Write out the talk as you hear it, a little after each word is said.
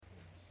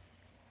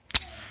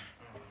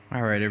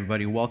All right,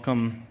 everybody,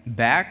 welcome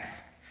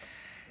back.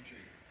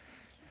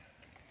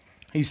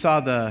 If you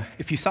saw the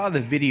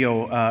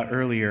video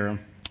earlier,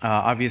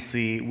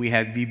 obviously we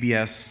had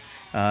VBS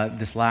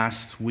this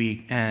last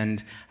week,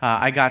 and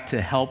I got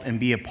to help and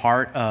be a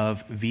part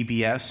of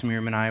VBS.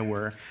 Miriam and I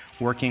were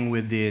working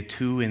with the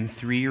 2- and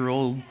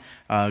 3-year-old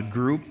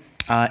group,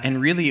 and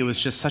really it was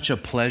just such a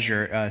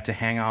pleasure to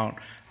hang out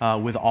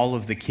with all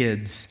of the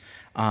kids.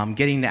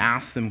 Getting to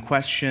ask them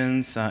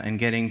questions and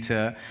getting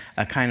to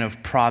kind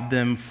of prod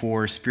them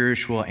for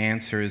spiritual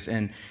answers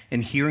and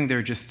hearing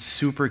their just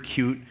super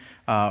cute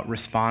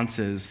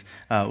responses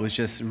was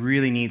just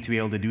really neat to be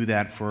able to do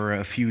that for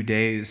a few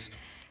days.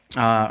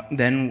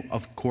 Then,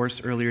 of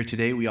course, earlier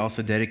today, we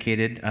also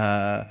dedicated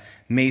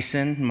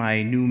Mason,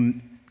 my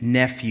new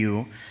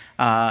nephew.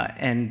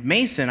 And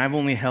Mason, I've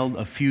only held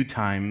a few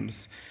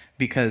times,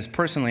 because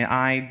personally,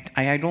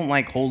 I don't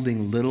like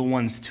holding little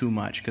ones too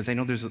much, because I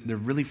know they're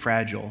really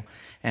fragile,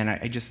 and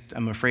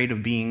I'm afraid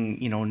of being,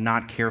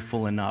 not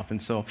careful enough. And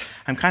so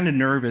I'm kind of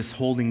nervous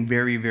holding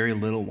very, very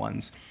little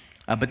ones.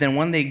 But then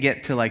when they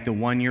get to like the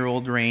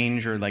 1-year-old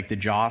range or like the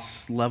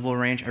Joss level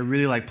range, I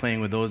really like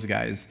playing with those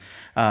guys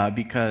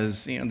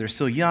because they're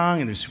still young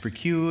and they're super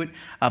cute.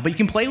 But you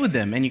can play with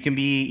them, and you can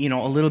be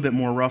a little bit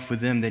more rough with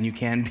them than you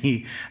can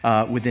be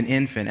with an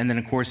infant. And then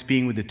of course,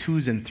 being with the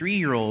 2- and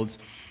 3-year-olds.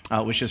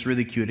 Was just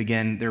really cute.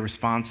 Again, their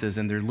responses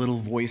and their little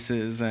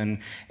voices and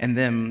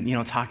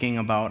them, talking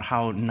about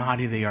how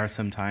naughty they are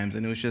sometimes.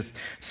 And it was just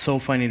so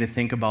funny to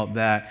think about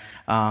that.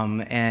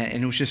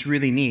 And it was just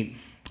really neat,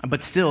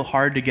 but still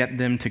hard to get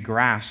them to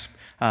grasp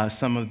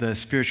some of the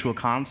spiritual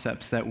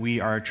concepts that we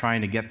are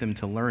trying to get them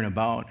to learn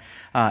about.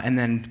 And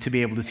then to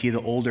be able to see the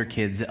older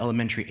kids, the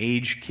elementary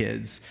age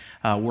kids,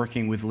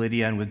 working with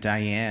Lydia and with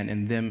Diane,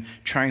 and them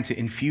trying to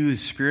infuse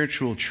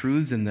spiritual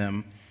truths in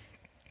them.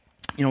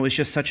 It's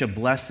just such a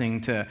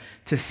blessing to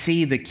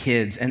see the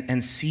kids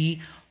and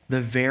see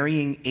the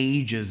varying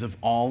ages of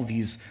all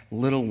these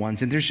little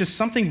ones. And there's just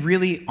something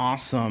really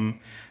awesome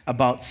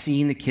about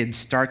seeing the kids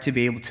start to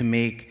be able to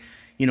make,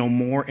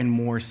 more and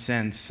more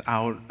sense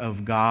out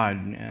of God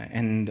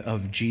and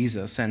of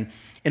Jesus. And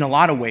in a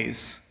lot of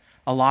ways,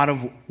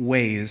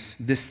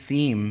 this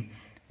theme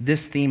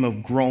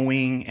of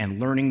growing and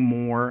learning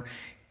more,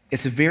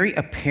 it's a very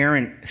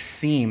apparent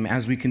theme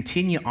as we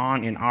continue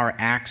on in our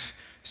Acts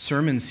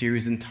sermon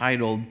series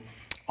entitled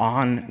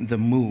On the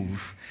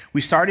Move.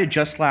 We started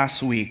just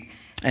last week.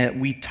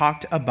 We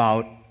talked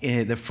about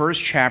the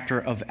first chapter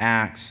of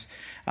Acts,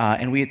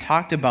 and we had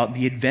talked about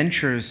the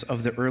adventures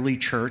of the early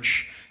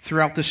church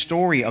throughout the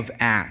story of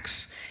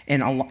Acts.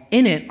 And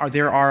in it,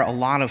 there are a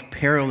lot of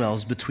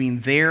parallels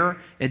between their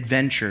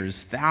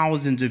adventures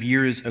thousands of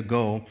years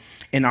ago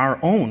and our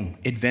own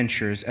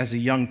adventures as a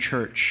young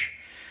church.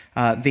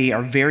 They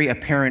are very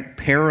apparent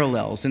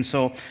parallels. And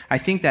so I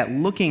think that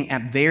looking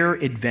at their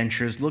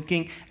adventures,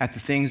 looking at the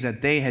things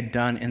that they had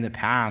done in the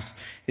past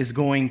is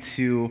going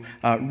to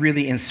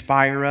really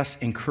inspire us,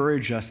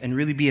 encourage us, and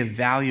really be a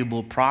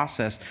valuable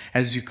process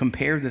as you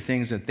compare the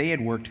things that they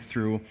had worked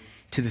through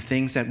to the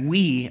things that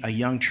we, a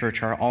young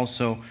church, are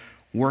also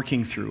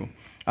working through.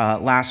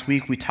 Last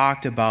week we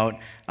talked about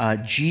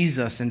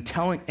Jesus and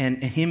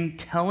him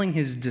telling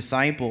his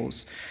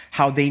disciples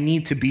how they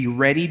need to be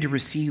ready to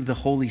receive the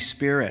Holy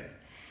Spirit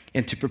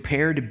and to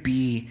prepare to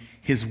be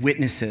his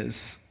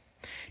witnesses.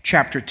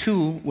 Chapter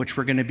 2, which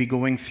we're going to be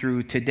going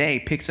through today,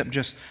 picks up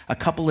just a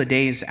couple of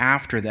days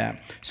after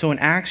that. So in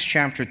Acts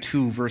chapter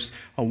 2, verse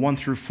 1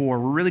 through 4,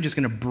 we're really just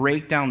going to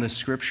break down the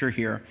scripture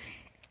here.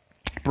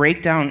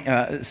 Break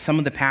down some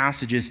of the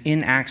passages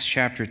in Acts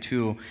chapter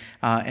 2,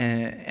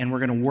 and we're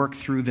going to work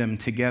through them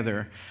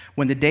together.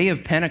 When the day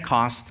of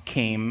Pentecost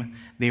came,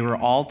 they were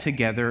all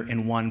together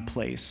in one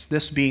place.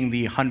 This being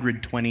the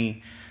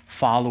 120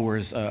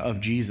 followers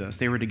of Jesus.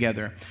 They were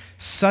together.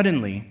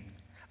 Suddenly,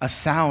 a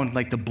sound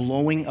like the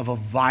blowing of a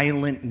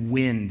violent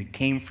wind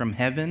came from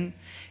heaven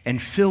and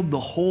filled the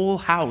whole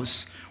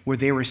house where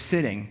they were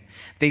sitting.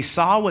 They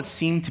saw what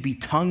seemed to be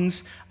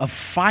tongues of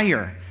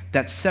fire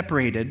that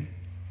separated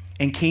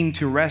and came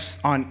to rest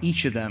on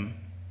each of them.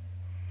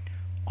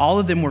 All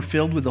of them were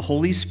filled with the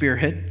Holy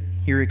Spirit.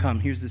 Here it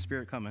comes. Here's the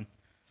Spirit coming.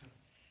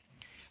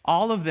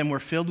 All of them were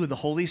filled with the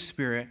Holy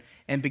Spirit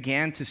and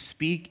began to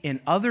speak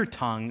in other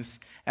tongues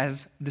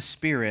as the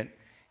Spirit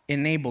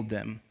enabled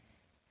them.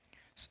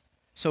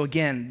 So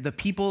again, the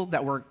people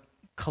that were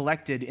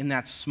collected in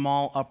that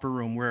small upper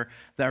room where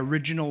the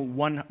original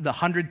the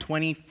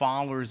 120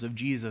 followers of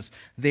Jesus,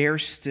 they're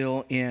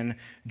still in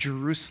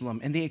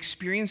Jerusalem. And they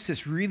experienced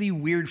this really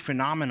weird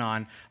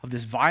phenomenon of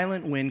this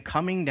violent wind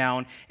coming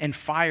down and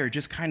fire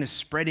just kind of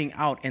spreading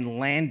out and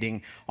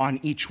landing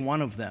on each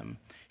one of them.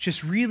 It's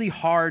just really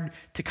hard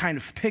to kind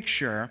of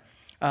picture,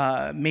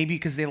 maybe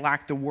because they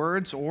lacked the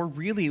words, or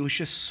really it was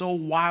just so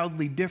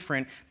wildly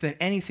different than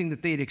anything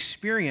that they had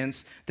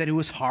experienced that it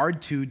was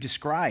hard to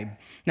describe.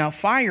 Now,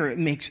 fire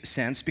makes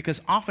sense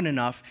because often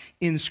enough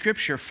in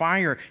Scripture,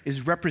 fire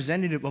is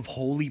representative of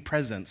holy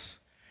presence,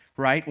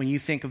 right? When you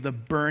think of the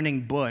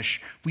burning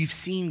bush, we've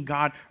seen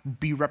God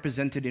be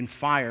represented in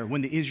fire.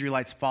 When the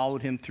Israelites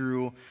followed him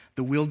through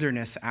the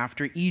wilderness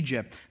after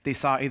Egypt, they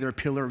saw either a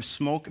pillar of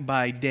smoke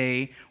by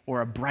day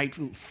or a bright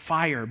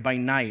fire by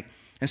night.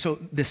 And so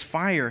this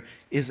fire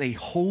is a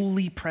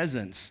holy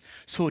presence.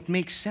 So it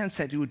makes sense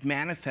that it would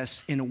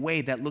manifest in a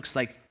way that looks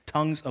like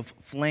tongues of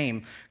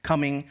flame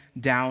coming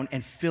down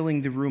and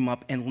filling the room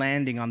up and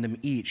landing on them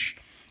each.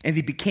 And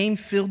they became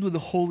filled with the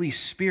Holy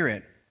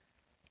Spirit.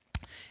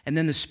 And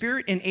then the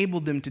Spirit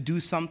enabled them to do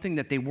something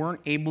that they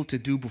weren't able to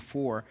do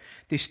before.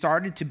 They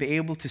started to be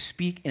able to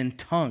speak in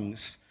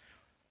tongues.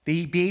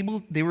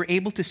 They were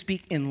able to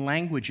speak in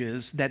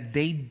languages that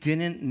they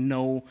didn't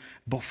know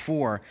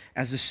before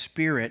as the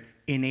Spirit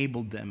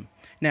enabled them.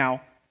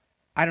 Now,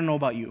 I don't know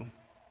about you,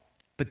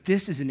 but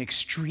this is an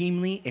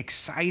extremely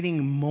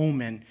exciting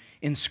moment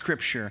in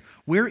Scripture.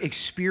 We're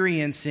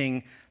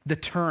experiencing the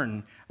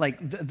turn. Like,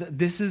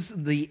 this is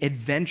the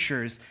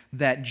adventures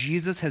that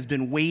Jesus has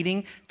been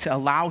waiting to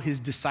allow his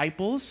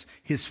disciples,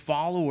 his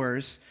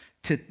followers,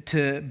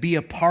 to be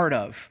a part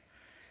of.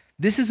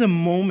 This is a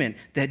moment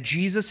that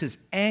Jesus has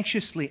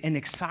anxiously and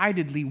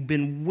excitedly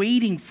been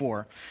waiting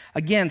for.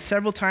 Again,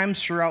 several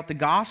times throughout the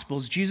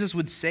Gospels, Jesus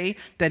would say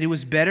that it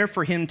was better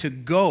for him to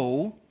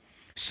go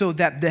so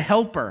that the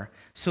helper,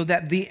 so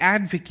that the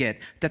advocate,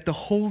 that the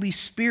Holy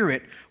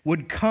Spirit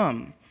would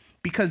come.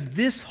 Because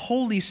this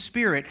Holy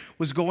Spirit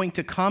was going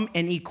to come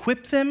and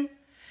equip them.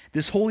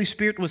 This Holy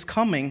Spirit was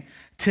coming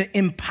to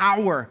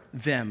empower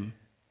them.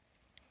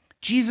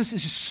 Jesus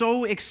is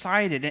so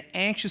excited and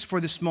anxious for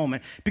this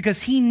moment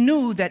because he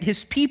knew that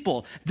his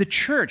people, the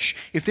church,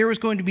 if there was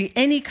going to be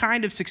any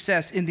kind of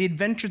success in the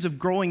adventures of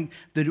growing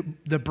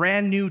the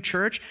brand new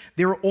church,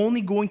 they were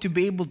only going to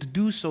be able to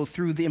do so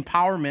through the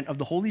empowerment of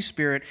the Holy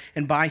Spirit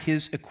and by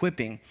his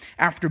equipping.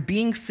 After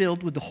being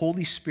filled with the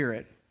Holy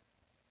Spirit,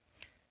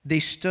 they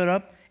stood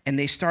up and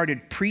they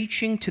started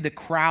preaching to the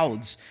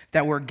crowds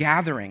that were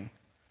gathering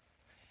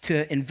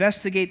to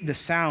investigate the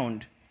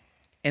sound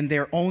and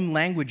their own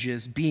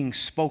languages being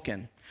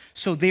spoken.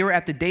 So they were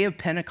at the day of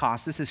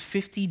Pentecost. This is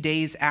 50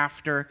 days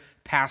after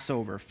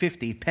Passover.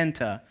 50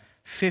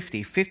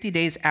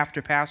 days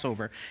after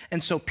Passover.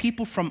 And so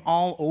people from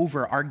all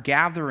over are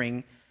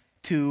gathering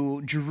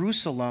to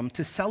Jerusalem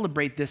to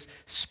celebrate this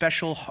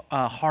special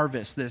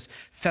harvest, this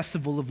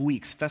festival of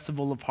weeks,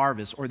 festival of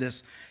harvest, or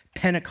this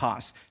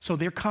Pentecost. So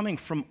they're coming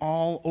from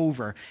all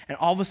over. And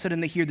all of a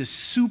sudden they hear this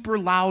super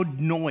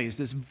loud noise,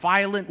 this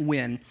violent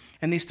wind,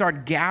 and they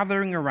start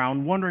gathering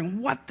around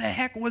wondering, what the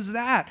heck was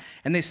that?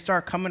 And they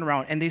start coming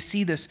around and they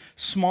see this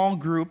small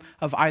group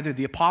of either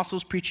the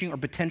apostles preaching or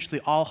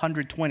potentially all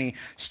 120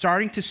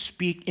 starting to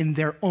speak in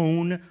their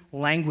own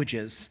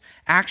languages.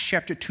 Acts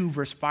chapter 2,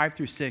 verse 5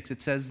 through 6,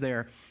 it says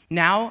there,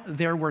 "Now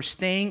there were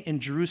staying in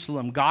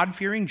Jerusalem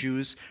God-fearing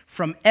Jews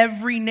from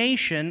every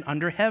nation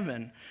under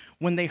heaven.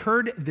 When they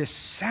heard this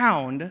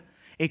sound,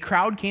 a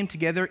crowd came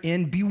together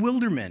in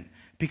bewilderment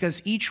because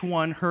each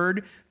one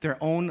heard their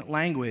own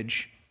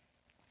language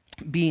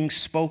being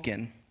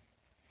spoken."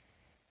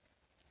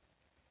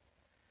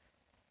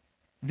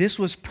 This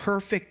was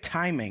perfect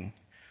timing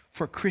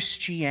for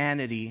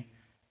Christianity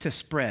to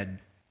spread.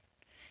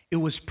 It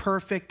was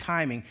perfect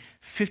timing.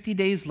 50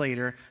 days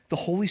later, the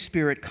Holy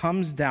Spirit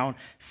comes down,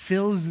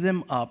 fills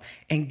them up,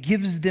 and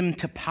gives them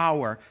to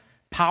power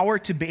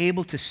to be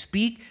able to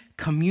speak,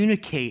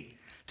 communicate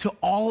to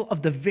all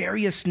of the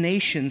various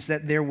nations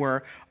that there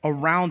were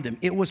around them.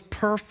 It was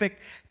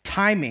perfect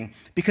timing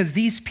because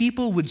these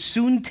people would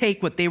soon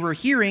take what they were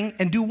hearing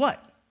and do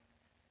what?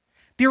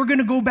 They were going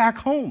to go back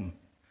home.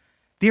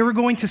 They were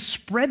going to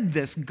spread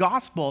this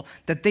gospel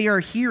that they are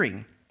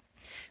hearing.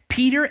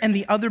 Peter and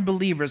the other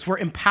believers were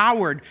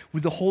empowered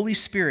with the Holy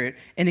Spirit,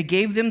 and it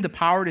gave them the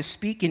power to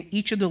speak in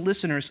each of the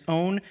listeners'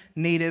 own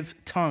native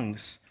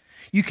tongues.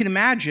 You can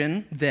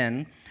imagine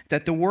then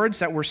that the words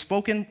that were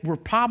spoken were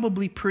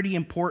probably pretty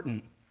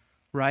important,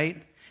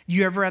 right?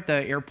 You ever at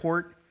the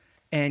airport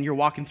and you're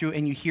walking through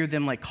and you hear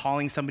them like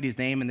calling somebody's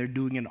name and they're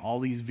doing it in all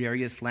these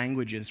various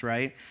languages,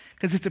 right?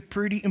 Because it's a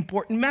pretty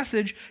important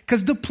message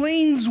because the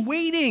plane's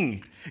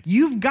waiting.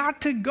 You've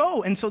got to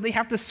go. And so they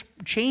have to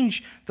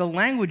change the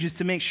languages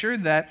to make sure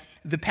that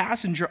the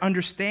passenger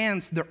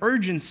understands the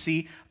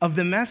urgency of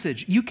the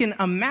message. You can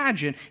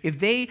imagine if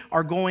they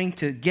are going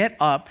to get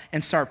up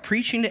and start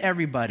preaching to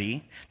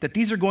everybody that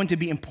these are going to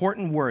be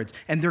important words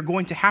and they're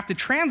going to have to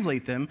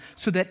translate them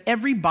so that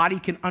everybody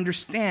can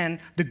understand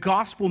the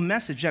gospel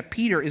message that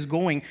Peter is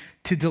going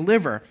to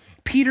deliver.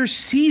 Peter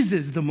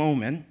seizes the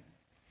moment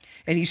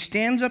and he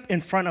stands up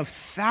in front of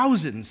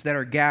thousands that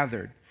are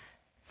gathered.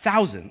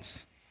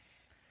 Thousands.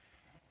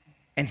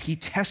 And he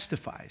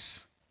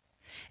testifies.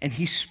 And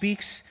he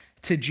speaks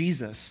to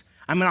Jesus.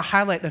 I'm going to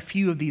highlight a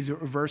few of these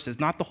verses,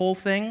 not the whole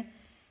thing,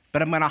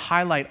 but I'm going to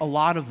highlight a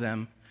lot of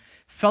them.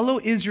 Fellow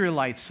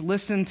Israelites,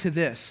 listen to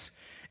this.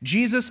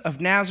 Jesus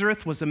of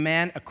Nazareth was a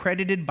man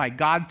accredited by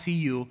God to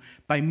you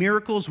by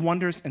miracles,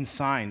 wonders, and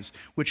signs,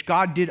 which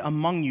God did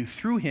among you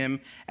through him,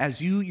 as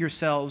you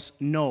yourselves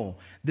know.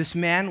 This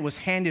man was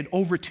handed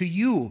over to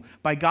you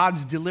by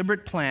God's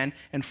deliberate plan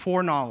and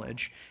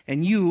foreknowledge,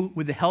 and you,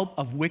 with the help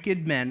of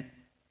wicked men,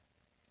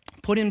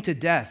 put him to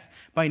death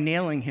by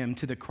nailing him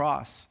to the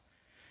cross.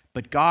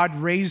 But God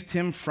raised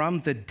him from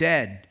the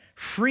dead,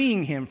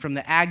 freeing him from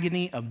the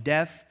agony of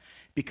death,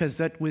 because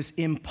it was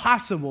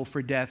impossible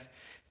for death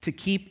to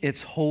keep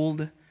its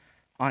hold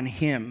on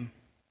him.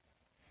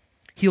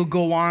 He'll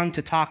go on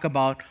to talk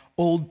about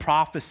old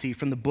prophecy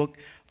from the book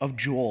of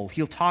Joel.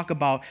 He'll talk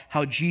about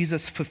how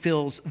Jesus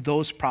fulfills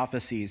those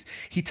prophecies.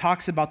 He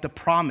talks about the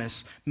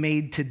promise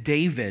made to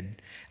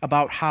David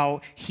about how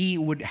he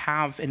would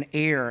have an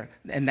heir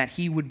and that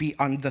he would be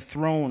on the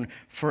throne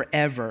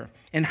forever,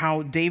 and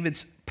how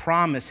David's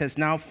promise has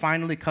now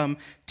finally come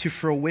to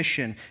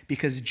fruition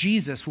because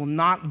Jesus will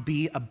not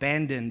be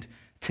abandoned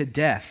to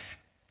death.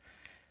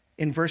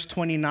 In verse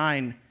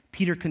 29,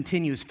 Peter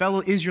continues,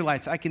 "Fellow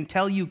Israelites, I can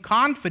tell you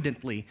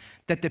confidently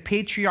that the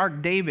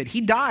patriarch David, he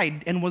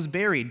died and was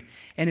buried,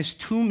 and his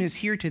tomb is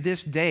here to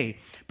this day.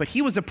 But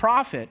he was a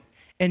prophet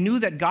and knew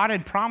that God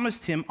had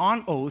promised him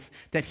on oath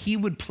that he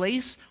would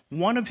place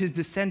one of his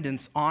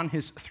descendants on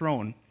his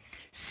throne.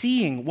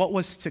 Seeing what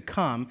was to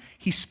come,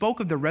 he spoke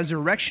of the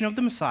resurrection of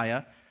the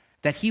Messiah,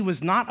 that he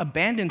was not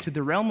abandoned to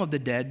the realm of the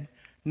dead,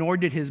 nor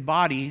did his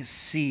body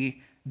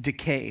see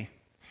decay."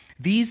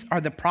 These are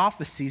the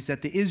prophecies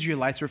that the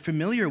Israelites were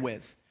familiar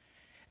with.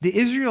 The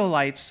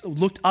Israelites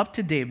looked up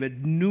to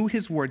David, knew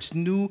his words,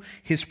 knew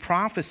his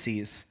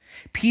prophecies.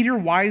 Peter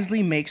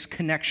wisely makes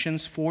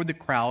connections for the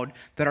crowd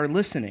that are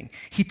listening.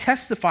 He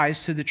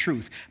testifies to the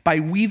truth by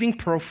weaving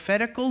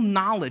prophetical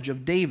knowledge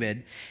of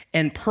David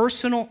and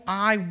personal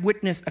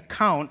eyewitness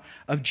account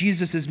of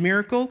Jesus'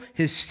 miracle,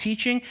 his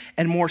teaching,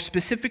 and more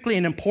specifically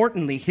and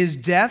importantly, his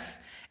death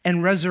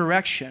and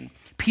resurrection.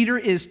 Peter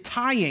is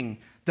tying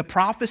the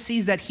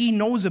prophecies that he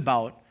knows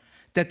about,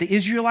 that the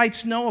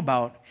Israelites know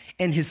about,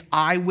 and his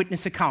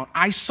eyewitness account.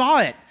 I saw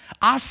it.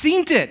 I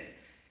seen it.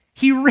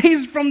 He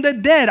raised from the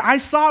dead. I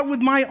saw it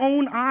with my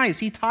own eyes.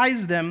 He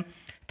ties them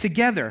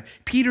together.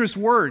 Peter's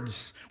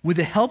words, with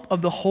the help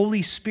of the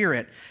Holy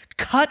Spirit,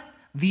 cut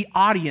the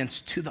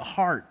audience to the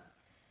heart.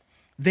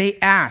 They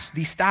asked,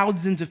 these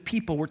thousands of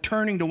people were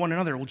turning to one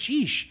another, well,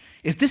 geesh,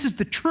 if this is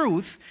the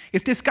truth,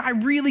 if this guy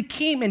really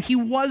came and he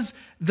was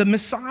the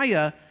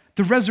Messiah,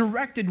 the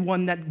resurrected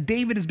one that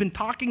David has been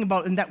talking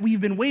about and that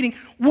we've been waiting,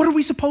 what are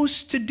we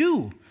supposed to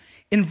do?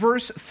 In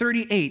verse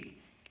 38,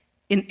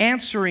 in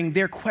answering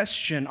their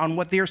question on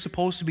what they are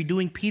supposed to be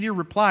doing, Peter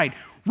replied,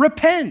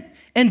 "Repent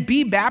and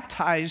be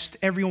baptized,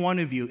 every one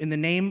of you, in the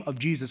name of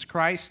Jesus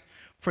Christ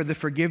for the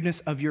forgiveness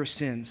of your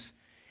sins,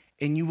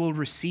 and you will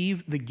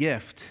receive the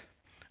gift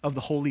of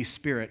the Holy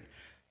Spirit.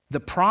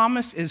 The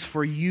promise is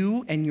for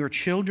you and your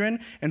children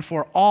and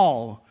for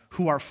all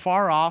who are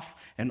far off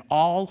and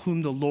all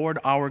whom the Lord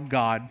our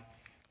God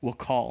will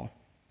call."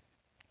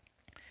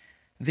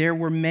 There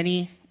were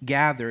many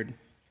gathered.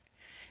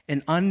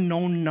 An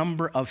unknown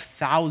number of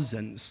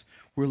thousands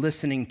were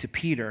listening to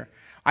Peter.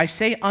 I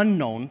say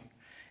unknown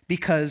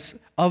because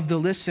of the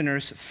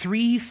listeners,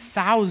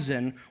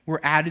 3,000 were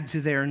added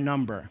to their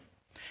number.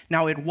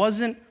 Now, it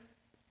wasn't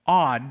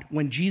odd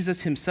when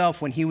Jesus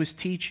himself, when he was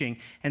teaching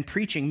and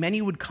preaching,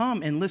 many would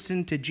come and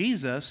listen to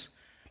Jesus,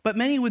 but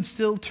many would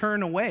still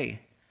turn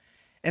away.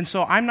 And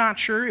so I'm not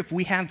sure if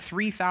we had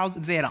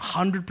 3,000, they had a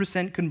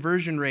 100%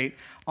 conversion rate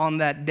on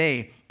that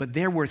day, but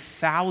there were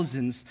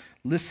thousands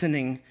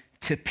listening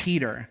to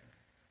Peter.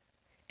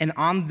 And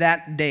on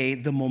that day,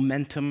 the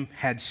momentum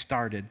had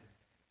started.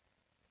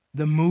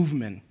 The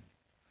movement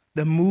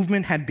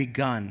had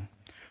begun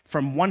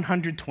from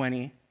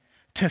 120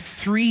 to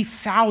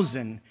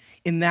 3,000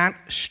 in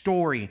that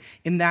story,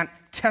 in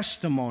that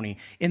testimony,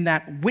 in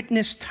that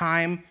witness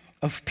time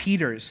of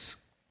Peter's.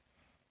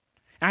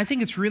 And I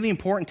think it's really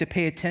important to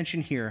pay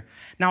attention here.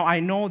 Now, I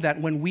know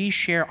that when we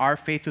share our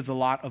faith with a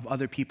lot of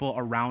other people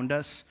around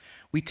us,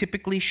 we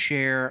typically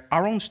share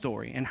our own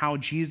story and how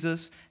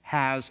Jesus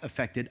has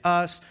affected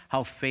us,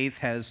 how faith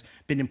has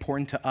been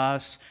important to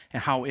us,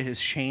 and how it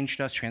has changed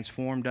us,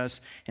 transformed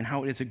us, and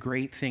how it is a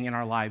great thing in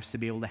our lives to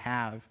be able to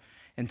have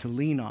and to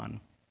lean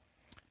on.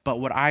 But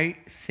what I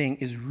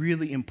think is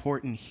really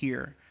important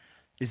here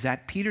is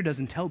that Peter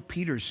doesn't tell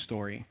Peter's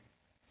story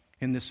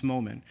in this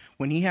moment.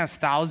 When he has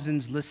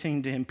thousands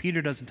listening to him,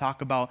 Peter doesn't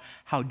talk about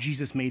how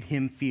Jesus made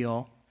him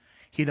feel.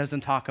 He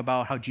doesn't talk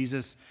about how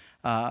Jesus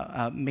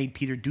made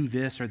Peter do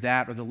this or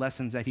that, or the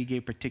lessons that he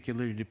gave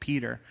particularly to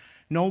Peter.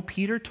 No,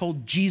 Peter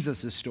told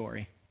Jesus'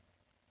 story.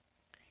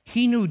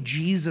 He knew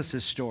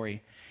Jesus'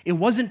 story. It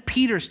wasn't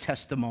Peter's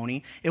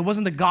testimony. It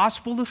wasn't the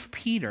gospel of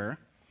Peter.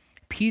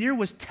 Peter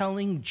was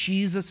telling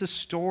Jesus'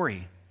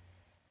 story.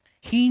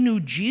 He knew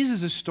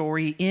Jesus'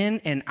 story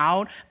in and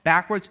out,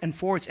 backwards and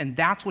forwards, and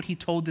that's what he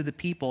told to the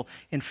people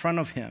in front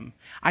of him.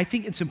 I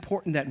think it's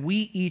important that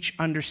we each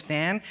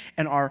understand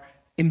and are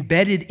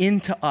embedded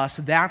into us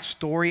that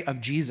story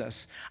of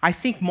Jesus. I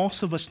think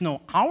most of us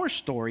know our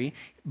story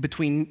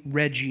between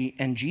Reggie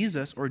and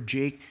Jesus, or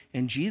Jake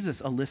and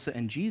Jesus, Alyssa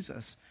and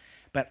Jesus.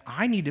 But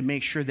I need to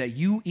make sure that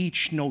you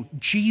each know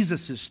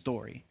Jesus'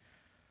 story,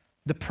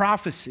 the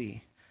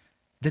prophecy,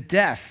 the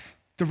death,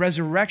 the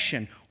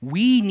resurrection.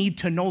 We need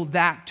to know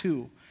that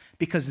too,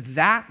 because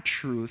that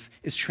truth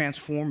is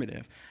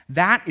transformative.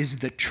 That is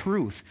the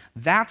truth.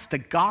 That's the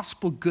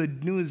gospel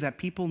good news that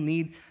people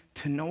need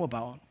to know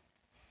about.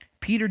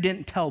 Peter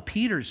didn't tell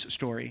Peter's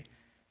story.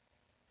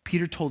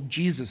 Peter told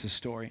Jesus'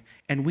 story,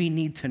 and we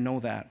need to know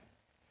that.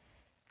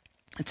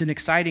 It's an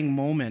exciting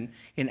moment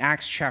in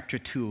Acts chapter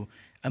 2,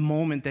 a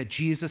moment that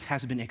Jesus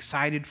has been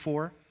excited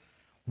for,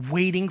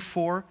 waiting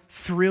for,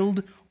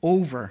 thrilled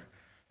over.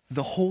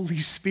 The Holy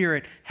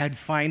Spirit had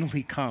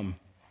finally come.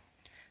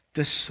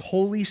 The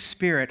Holy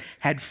Spirit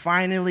had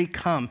finally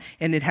come,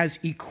 and it has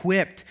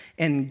equipped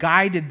and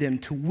guided them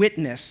to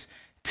witness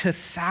to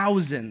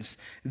thousands.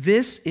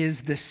 This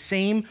is the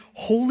same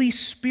Holy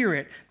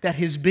Spirit that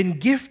has been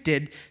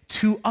gifted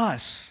to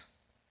us.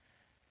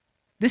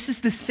 This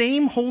is the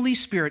same Holy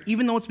Spirit,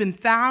 even though it's been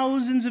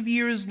thousands of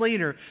years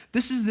later,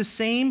 this is the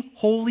same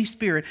Holy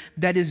Spirit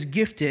that is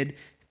gifted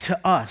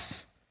to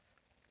us.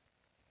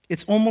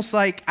 It's almost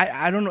like,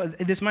 I don't know,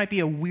 this might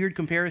be a weird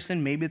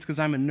comparison, maybe it's because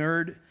I'm a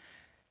nerd,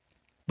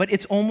 but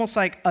it's almost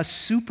like a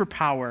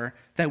superpower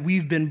that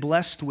we've been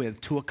blessed with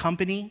to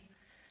accompany,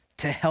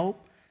 to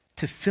help,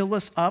 to fill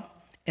us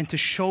up, and to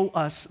show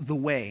us the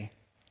way.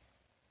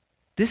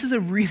 This is a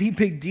really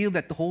big deal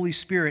that the Holy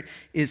Spirit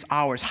is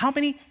ours. How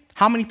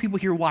many people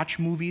here watch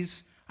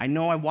movies? I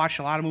know I watch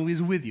a lot of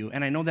movies with you,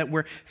 and I know that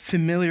we're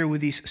familiar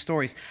with these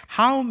stories.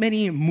 How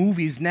many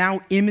movies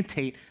now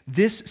imitate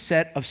this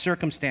set of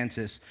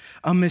circumstances?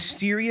 A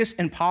mysterious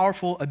and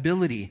powerful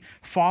ability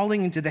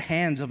falling into the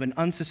hands of an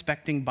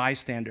unsuspecting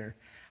bystander.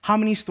 How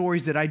many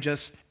stories did I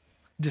just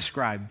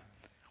describe?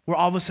 Where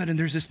all of a sudden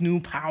there's this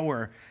new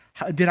power.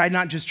 Did I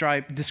not just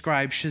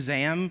describe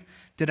Shazam?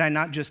 Did I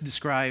not just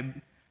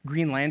describe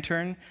Green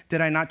Lantern?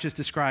 Did I not just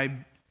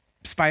describe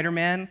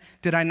Spider-Man?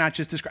 Did I not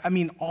just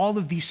describe? All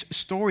of these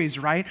stories,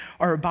 right,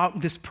 are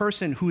about this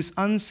person who is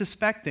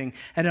unsuspecting,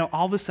 and then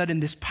all of a sudden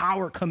this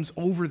power comes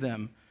over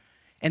them,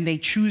 and they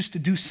choose to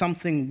do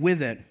something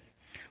with it.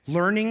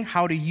 Learning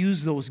how to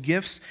use those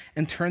gifts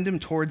and turn them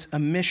towards a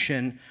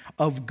mission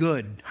of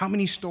good. How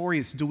many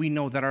stories do we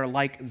know that are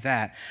like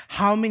that?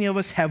 How many of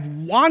us have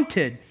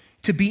wanted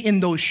to be in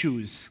those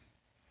shoes?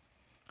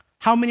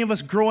 How many of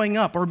us growing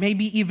up, or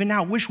maybe even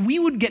now, wish we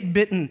would get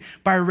bitten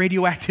by a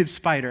radioactive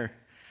spider?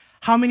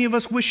 How many of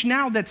us wish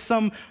now that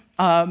some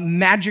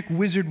magic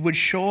wizard would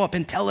show up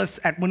and tell us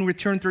when we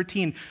turn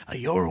 13,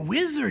 you're a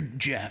wizard,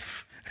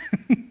 Jeff?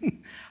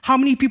 How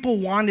many people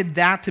wanted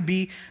that to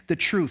be the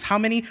truth? How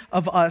many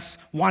of us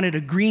wanted a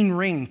green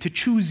ring to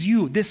choose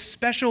you, this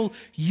special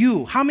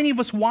you? How many of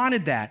us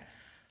wanted that?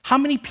 How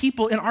many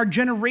people in our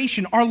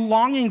generation are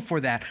longing for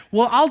that?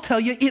 Well, I'll tell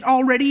you, it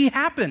already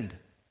happened.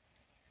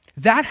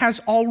 That has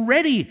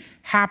already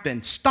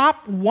happened.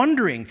 Stop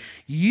wondering.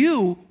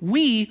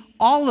 We,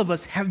 all of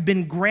us have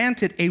been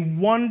granted a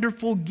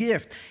wonderful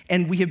gift,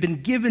 and we have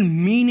been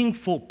given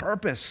meaningful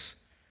purpose.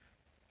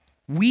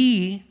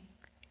 We,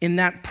 in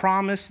that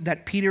promise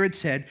that Peter had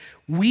said,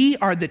 we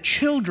are the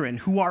children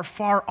who are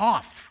far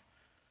off.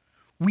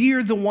 We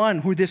are the one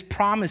who this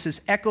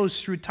promise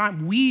echoes through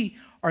time. We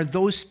are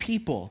those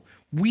people.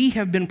 We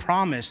have been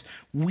promised.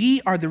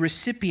 We are the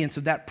recipients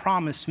of that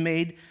promise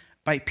made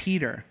by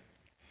Peter.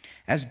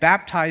 As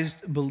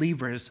baptized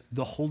believers,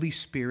 the Holy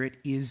Spirit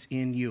is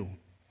in you.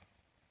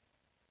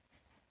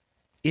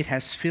 It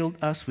has filled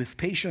us with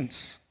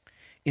patience,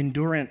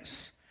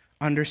 endurance,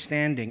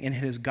 understanding, and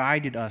it has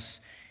guided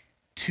us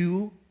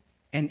to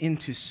and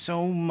into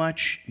so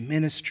much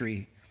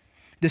ministry.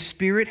 The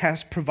Spirit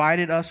has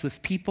provided us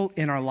with people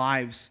in our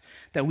lives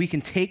that we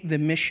can take the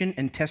mission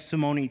and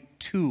testimony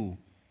to.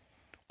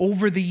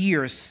 Over the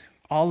years,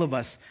 all of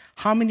us,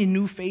 how many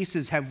new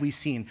faces have we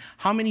seen?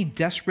 How many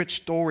desperate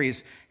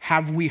stories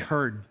have we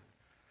heard?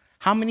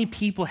 How many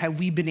people have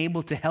we been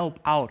able to help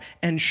out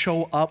and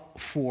show up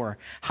for?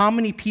 How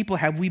many people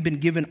have we been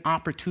given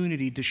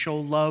opportunity to show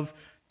love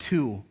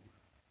to?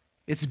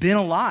 It's been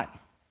a lot.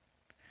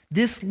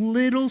 This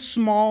little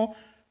small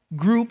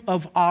group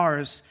of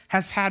ours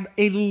has had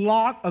a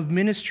lot of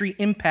ministry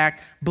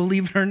impact,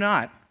 believe it or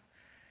not.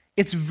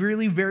 It's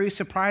really very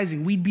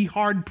surprising. We'd be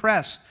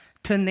hard-pressed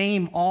to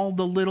name all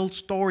the little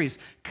stories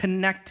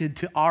connected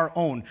to our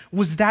own.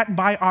 Was that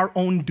by our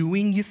own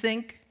doing, you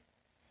think?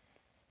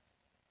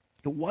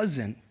 It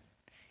wasn't.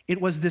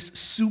 It was this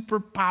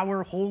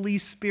superpower Holy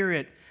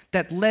Spirit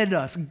that led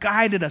us,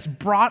 guided us,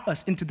 brought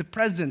us into the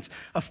presence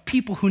of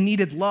people who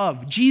needed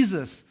love,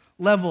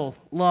 Jesus-level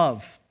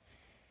love.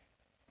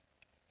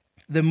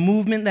 The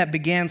movement that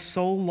began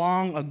so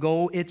long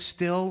ago, it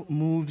still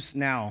moves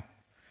now.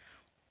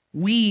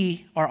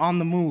 We are on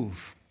the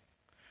move.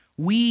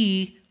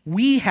 We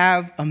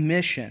have a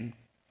mission.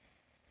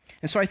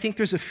 And so I think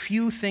there's a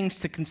few things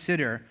to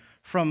consider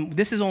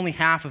this is only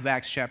half of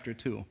Acts chapter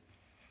 2.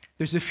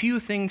 There's a few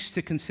things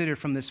to consider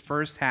from this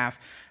first half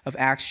of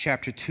Acts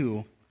chapter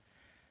 2.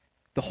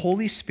 The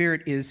Holy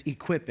Spirit is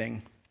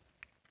equipping.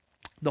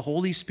 The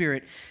Holy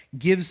Spirit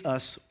gives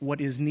us what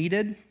is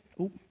needed.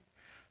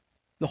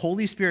 The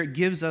Holy Spirit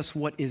gives us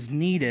what is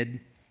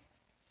needed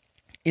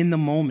in the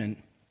moment.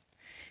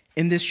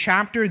 In this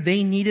chapter,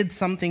 they needed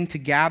something to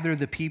gather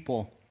the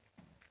people.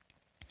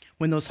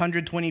 When those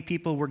 120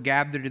 people were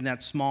gathered in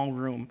that small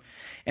room,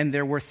 and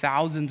there were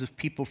thousands of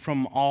people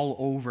from all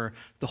over,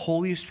 the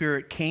Holy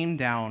Spirit came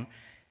down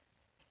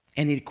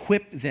and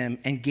equipped them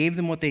and gave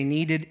them what they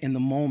needed in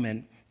the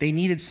moment. They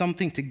needed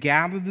something to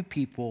gather the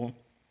people,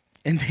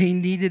 and they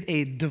needed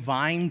a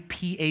divine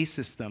PA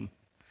system.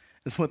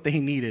 That's what they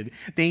needed.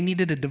 They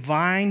needed a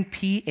divine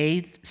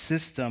PA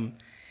system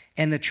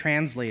and a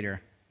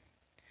translator.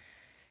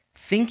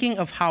 Thinking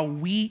of how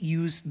we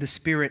use the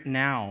Spirit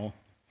now,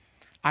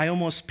 I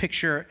almost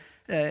picture,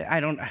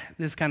 this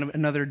is kind of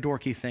another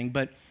dorky thing,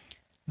 but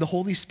the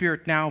Holy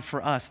Spirit now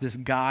for us, this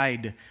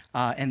guide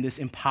and this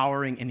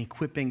empowering and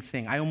equipping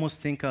thing. I almost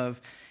think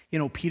of,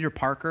 Peter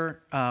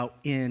Parker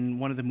in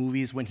one of the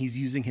movies when he's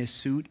using his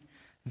suit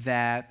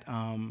that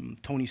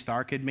Tony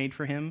Stark had made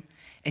for him.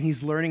 And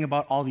he's learning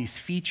about all these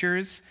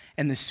features,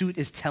 and the suit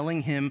is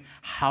telling him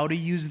how to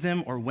use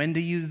them or when to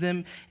use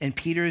them. And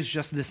Peter is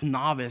just this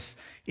novice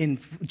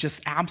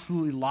just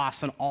absolutely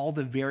lost on all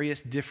the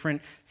various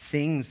different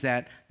things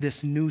that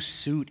this new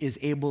suit is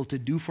able to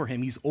do for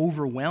him. He's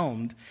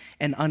overwhelmed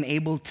and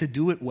unable to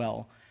do it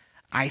well.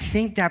 I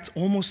think that's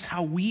almost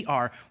how we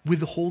are with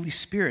the Holy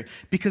Spirit,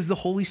 because the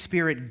Holy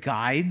Spirit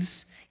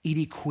guides, it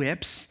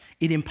equips,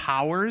 it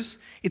empowers.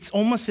 It's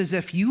almost as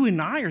if you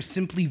and I are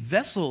simply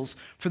vessels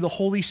for the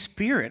Holy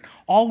Spirit.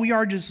 All we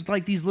are just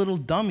like these little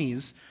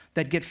dummies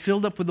that get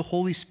filled up with the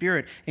Holy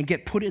Spirit and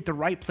get put at the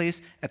right place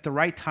at the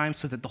right time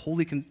so that the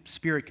Holy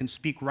Spirit can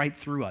speak right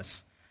through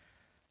us.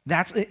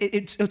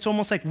 It's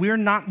almost like we're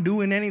not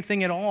doing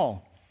anything at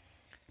all.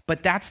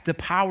 But that's the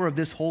power of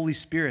this Holy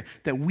Spirit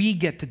that we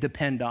get to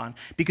depend on.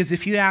 Because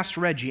if you ask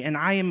Reggie, and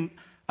I am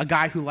a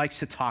guy who likes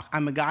to talk,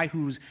 I'm a guy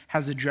who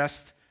has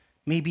addressed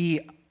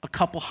maybe a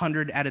couple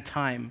hundred at a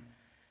time.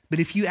 But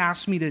if you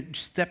ask me to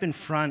step in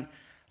front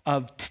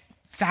of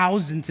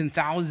thousands and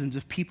thousands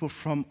of people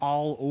from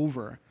all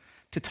over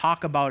to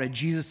talk about a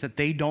Jesus that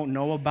they don't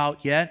know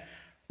about yet,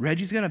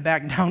 Reggie's going to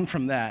back down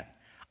from that.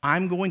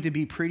 I'm going to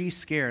be pretty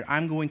scared.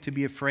 I'm going to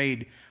be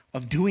afraid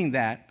of doing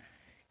that,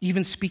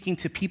 even speaking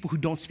to people who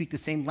don't speak the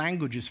same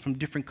languages from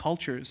different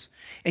cultures.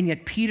 And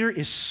yet Peter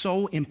is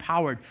so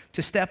empowered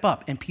to step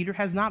up. And Peter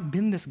has not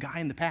been this guy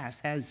in the past,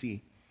 has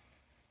he?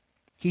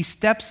 He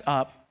steps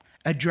up,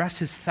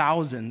 addresses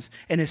thousands,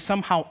 and is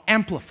somehow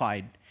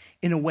amplified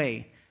in a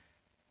way.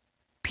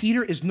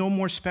 Peter is no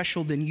more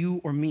special than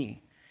you or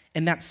me.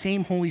 And that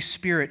same Holy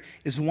Spirit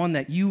is one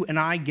that you and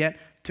I get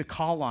to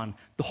call on.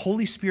 The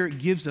Holy Spirit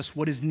gives us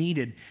what is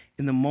needed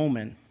in the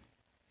moment.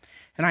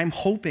 And I'm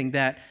hoping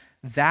that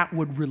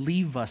would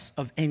relieve us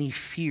of any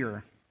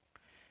fear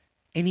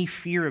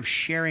of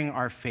sharing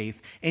our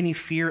faith, any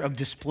fear of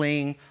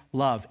displaying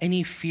love,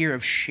 any fear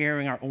of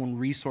sharing our own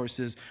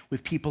resources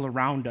with people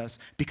around us,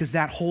 because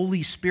that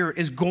Holy Spirit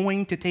is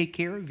going to take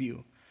care of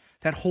you.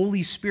 That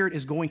Holy Spirit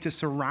is going to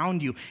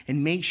surround you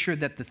and make sure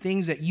that the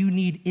things that you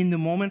need in the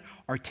moment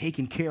are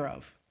taken care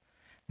of.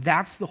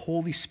 That's the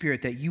Holy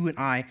Spirit that you and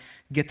I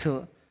get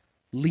to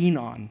lean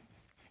on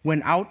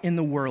when out in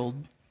the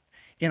world,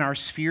 in our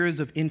spheres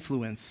of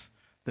influence,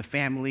 the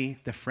family,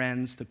 the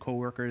friends, the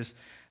coworkers,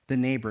 the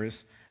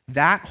neighbors.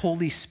 That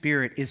Holy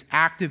Spirit is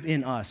active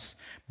in us,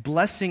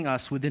 blessing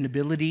us with an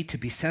ability to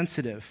be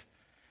sensitive,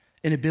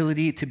 an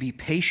ability to be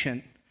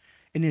patient,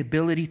 an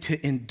ability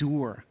to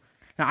endure.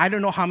 Now, I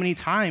don't know how many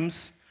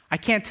times, I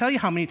can't tell you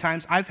how many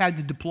times I've had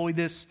to deploy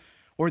this,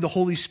 or the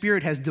Holy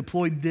Spirit has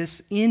deployed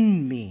this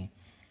in me.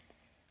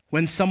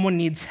 When someone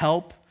needs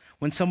help,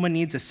 when someone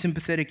needs a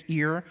sympathetic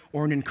ear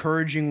or an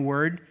encouraging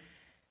word,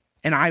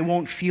 and I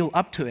won't feel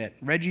up to it.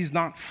 Reggie's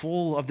not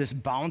full of this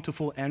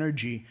bountiful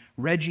energy.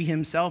 Reggie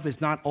himself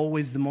is not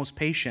always the most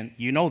patient.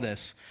 You know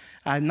this.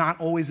 Not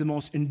always the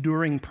most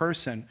enduring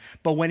person.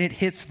 But when it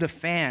hits the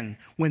fan,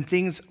 when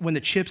the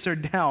chips are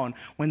down,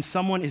 when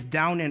someone is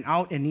down and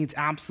out and needs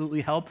absolutely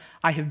help,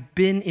 I have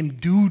been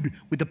endued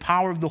with the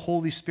power of the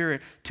Holy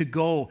Spirit to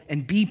go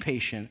and be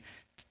patient,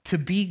 to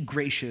be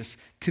gracious,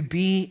 to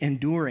be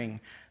enduring.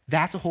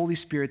 That's a Holy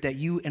Spirit that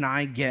you and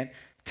I get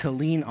to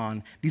lean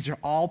on. These are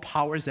all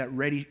powers that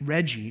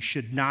Reggie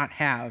should not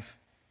have.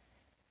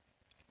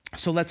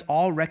 So let's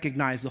all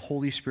recognize the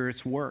Holy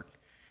Spirit's work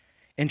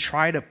and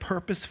try to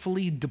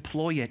purposefully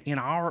deploy it in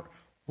our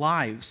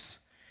lives.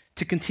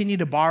 To continue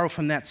to borrow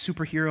from that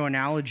superhero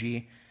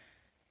analogy,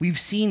 we've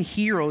seen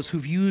heroes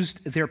who've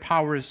used their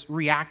powers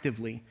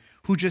reactively,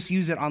 who just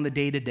use it on the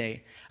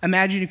day-to-day.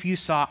 Imagine if you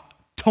saw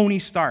Tony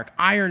Stark,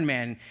 Iron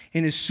Man,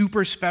 in his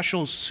super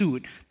special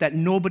suit that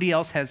nobody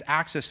else has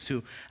access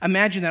to.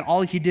 Imagine that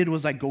all he did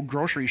was go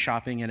grocery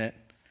shopping in it.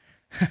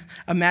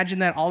 Imagine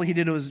that all he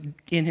did was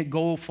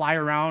go fly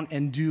around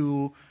and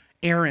do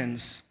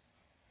errands.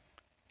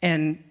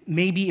 And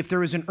maybe if there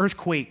was an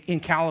earthquake in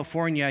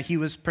California, he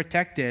was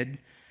protected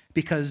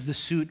because the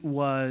suit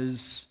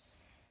was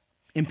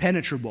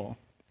impenetrable.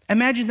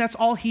 Imagine that's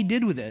all he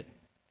did with it.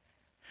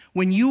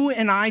 When you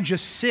and I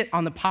just sit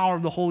on the power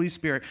of the Holy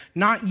Spirit,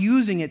 not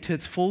using it to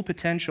its full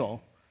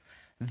potential,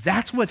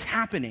 that's what's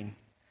happening.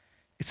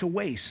 It's a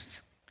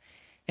waste.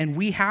 And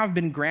we have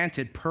been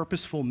granted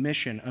purposeful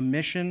mission, a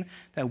mission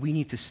that we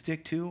need to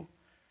stick to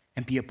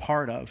and be a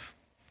part of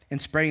in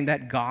spreading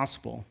that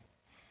gospel.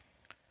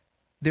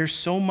 There's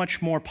so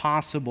much more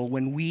possible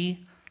when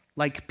we,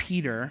 like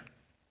Peter,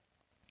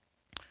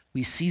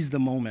 we seize the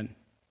moment.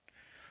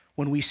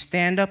 When we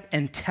stand up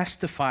and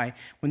testify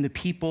when the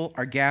people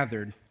are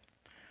gathered.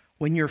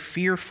 When you're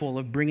fearful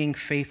of bringing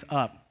faith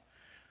up.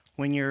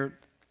 When you're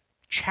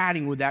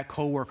chatting with that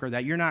coworker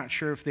that you're not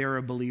sure if they're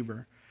a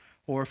believer.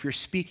 Or if you're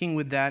speaking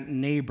with that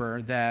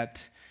neighbor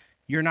that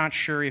you're not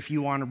sure if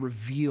you want to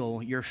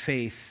reveal your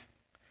faith.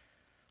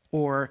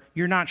 Or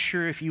you're not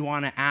sure if you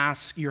want to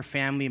ask your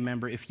family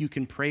member if you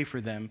can pray for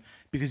them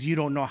because you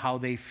don't know how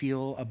they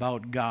feel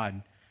about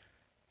God.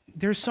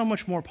 There's so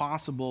much more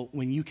possible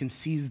when you can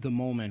seize the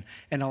moment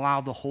and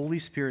allow the Holy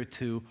Spirit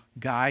to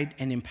guide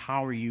and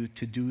empower you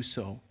to do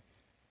so.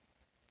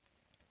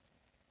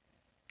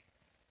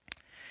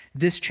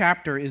 This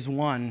chapter is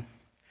one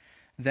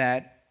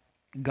that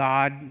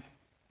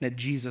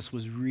Jesus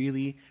was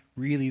really,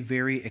 really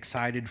very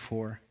excited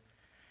for.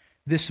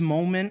 This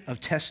moment of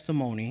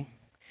testimony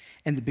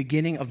and the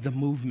beginning of the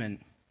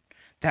movement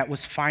that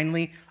was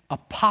finally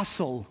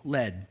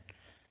apostle-led,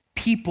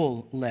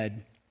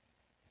 people-led,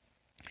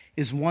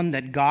 is one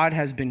that God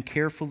has been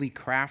carefully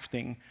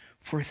crafting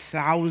for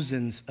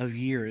thousands of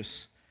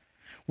years,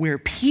 where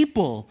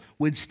people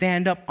would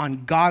stand up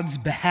on God's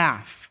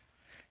behalf,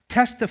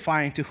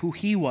 testifying to who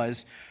he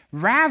was,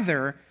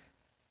 rather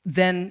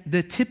than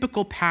the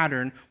typical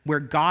pattern where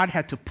God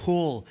had to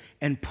pull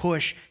and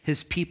push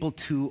his people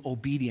to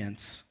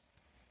obedience.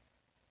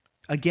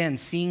 Again,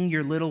 seeing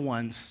your little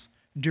ones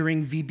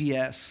during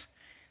VBS,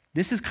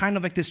 this is kind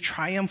of like this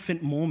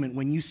triumphant moment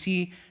when you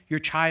see your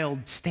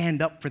child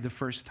stand up for the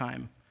first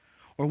time,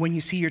 or when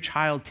you see your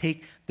child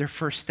take their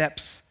first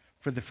steps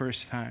for the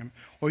first time,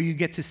 or you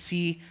get to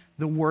see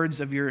the words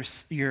of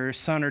your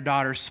son or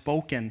daughter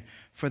spoken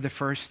for the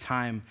first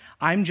time.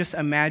 I'm just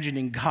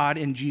imagining God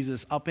and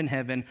Jesus up in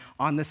heaven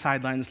on the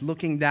sidelines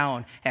looking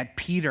down at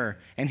Peter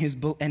and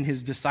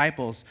his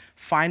disciples,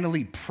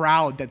 finally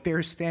proud that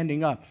they're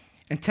standing up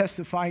and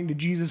testifying to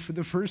Jesus for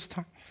the first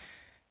time.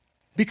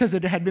 Because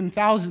it had been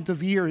thousands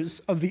of years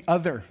of the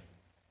other.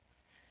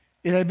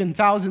 It had been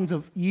thousands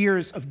of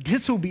years of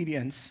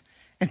disobedience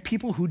and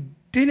people who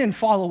didn't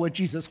follow what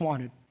Jesus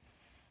wanted.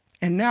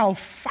 And now,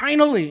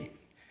 finally,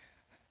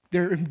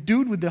 they're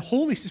endued with the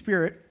Holy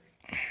Spirit.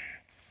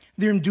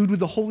 They're endued with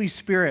the Holy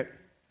Spirit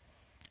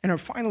and are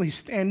finally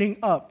standing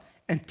up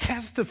and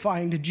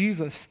testifying to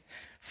Jesus.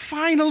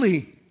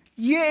 Finally,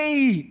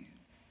 yay!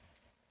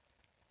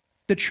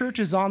 The church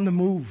is on the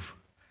move.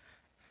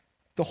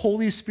 The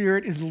Holy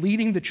Spirit is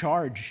leading the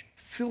charge,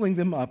 filling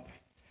them up.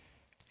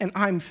 And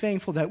I'm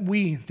thankful that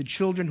we, the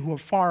children who are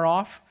far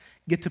off,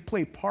 get to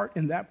play part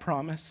in that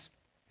promise.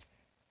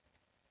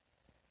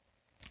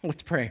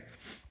 Let's pray.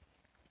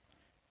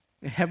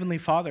 Heavenly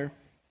Father,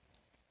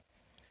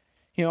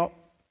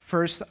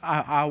 first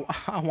I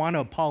want to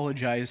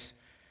apologize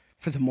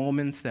for the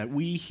moments that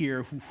we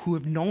here who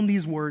have known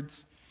these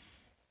words,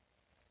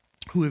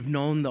 who have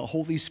known the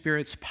Holy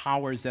Spirit's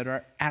powers that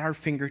are at our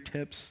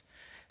fingertips,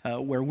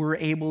 where we're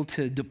able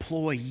to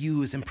deploy,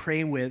 use, and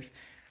pray with.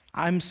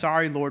 I'm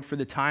sorry, Lord, for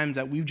the times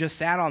that we've just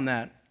sat on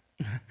that,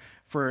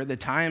 for the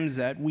times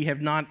that we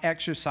have not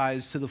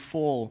exercised to the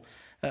full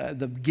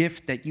the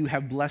gift that you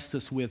have blessed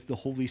us with, the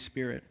Holy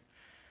Spirit.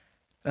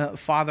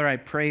 Father, I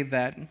pray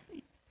that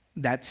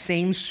that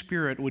same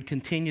Spirit would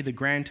continue to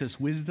grant us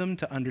wisdom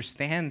to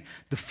understand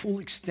the full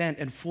extent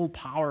and full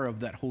power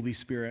of that Holy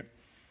Spirit,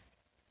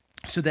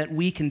 so that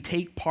we can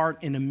take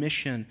part in a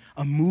mission,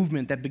 a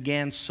movement that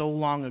began so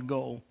long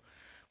ago.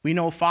 We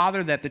know,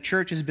 Father, that the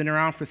church has been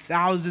around for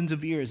thousands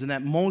of years and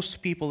that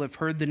most people have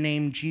heard the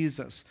name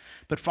Jesus.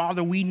 But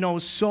Father, we know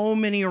so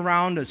many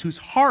around us whose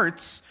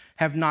hearts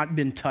have not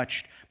been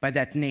touched by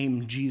that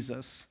name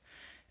Jesus.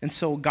 And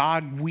so,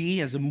 God,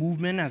 we as a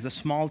movement, as a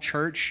small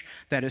church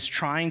that is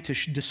trying to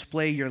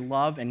display your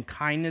love and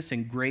kindness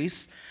and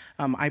grace,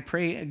 I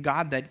pray,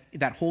 God,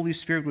 that Holy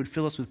Spirit would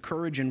fill us with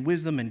courage and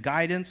wisdom and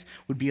guidance,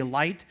 would be a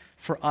light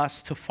for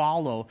us to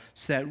follow,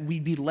 so that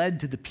we'd be led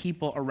to the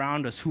people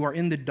around us who are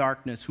in the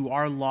darkness, who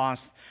are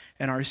lost,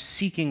 and are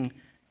seeking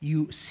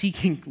you,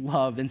 seeking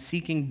love and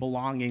seeking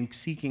belonging,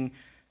 seeking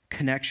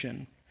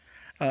connection.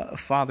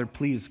 Father,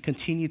 please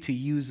continue to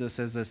use us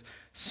as a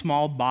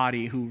small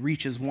body who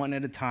reaches one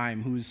at a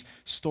time, whose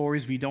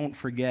stories we don't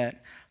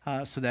forget,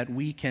 so that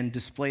we can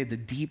display the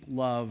deep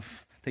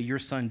love that your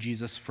Son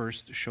Jesus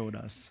first showed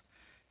us.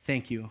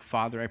 Thank you,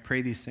 Father. I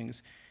pray these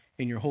things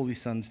in your Holy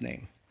Son's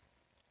name.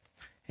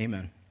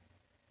 Amen.